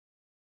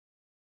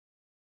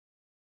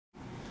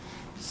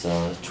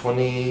So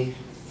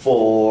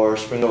 24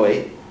 spring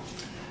 08.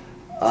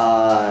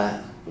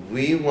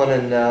 We want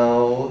to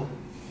know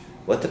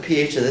what the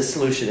pH of this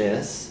solution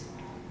is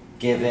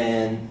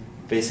given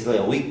basically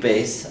a weak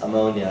base,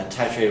 ammonia,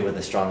 titrated with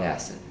a strong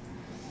acid.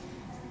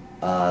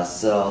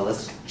 So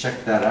let's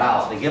check that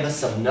out. They give us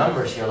some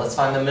numbers here. Let's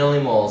find the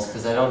millimoles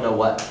because I don't know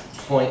what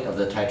point of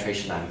the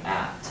titration I'm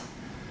at.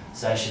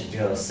 So I should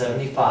go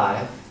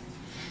 75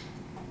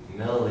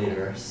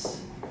 milliliters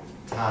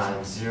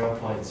times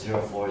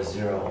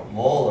 0.040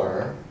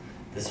 molar.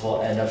 This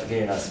will end up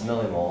getting us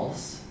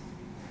millimoles.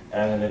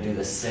 And I'm going to do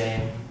the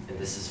same, and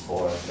this is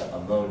for the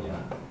ammonia.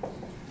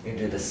 I'm going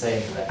to do the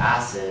same for the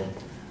acid.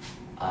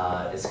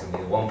 It's going to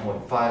be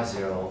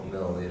 1.50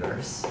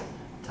 milliliters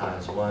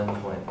times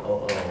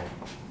 1.00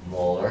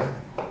 molar.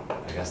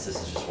 I guess this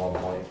is just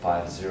 1.50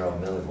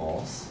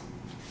 millimoles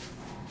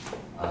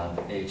of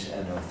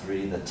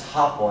HNO3. The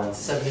top one,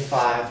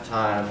 75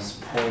 times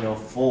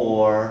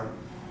 0.04.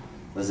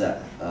 What's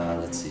that?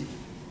 Let's see.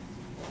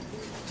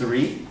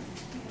 3.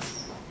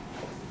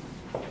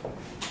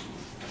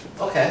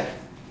 Okay.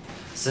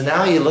 So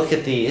now you look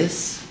at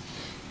these.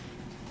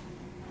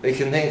 We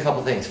can think a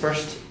couple things.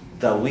 First,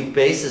 the weak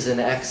base is in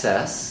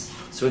excess.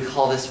 So we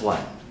call this what?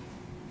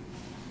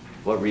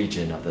 What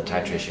region of the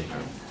titration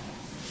curve?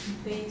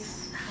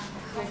 Base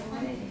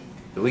halfway.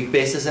 The weak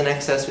base is in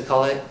excess, we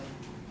call it?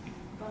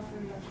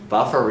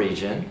 Buffer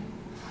region.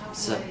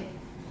 So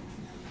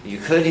you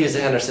could use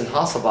the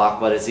Henderson-Hasselbalch,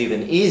 but it's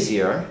even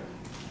easier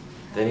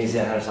than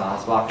using the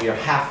Henderson-Hasselbalch. You're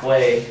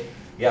halfway,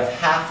 you have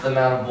half the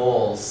amount of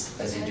moles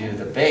as you do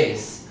the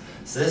base.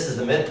 So this is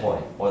the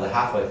midpoint, or the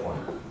halfway point.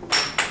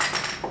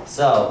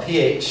 So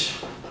pH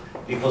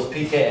equals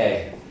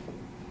pKa.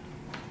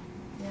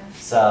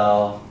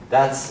 So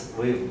that's,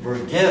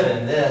 we're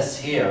given this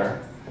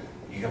here.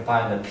 You can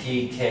find the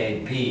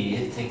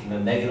pKb, taking the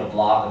negative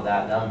log of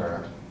that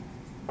number.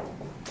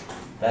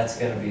 That's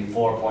going to be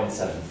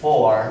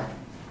 4.74.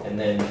 And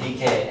then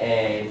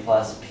pKa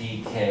plus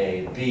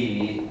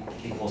pKb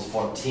equals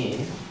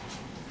 14.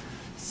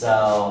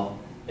 So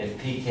if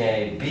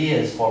pKb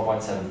is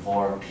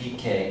 4.74,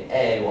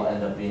 pKa will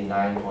end up being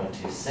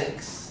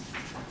 9.26,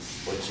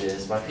 which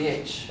is my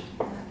pH.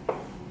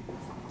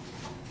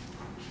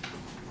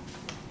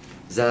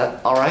 Is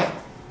that all right?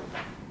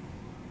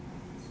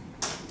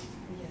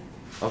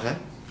 Yeah. Okay.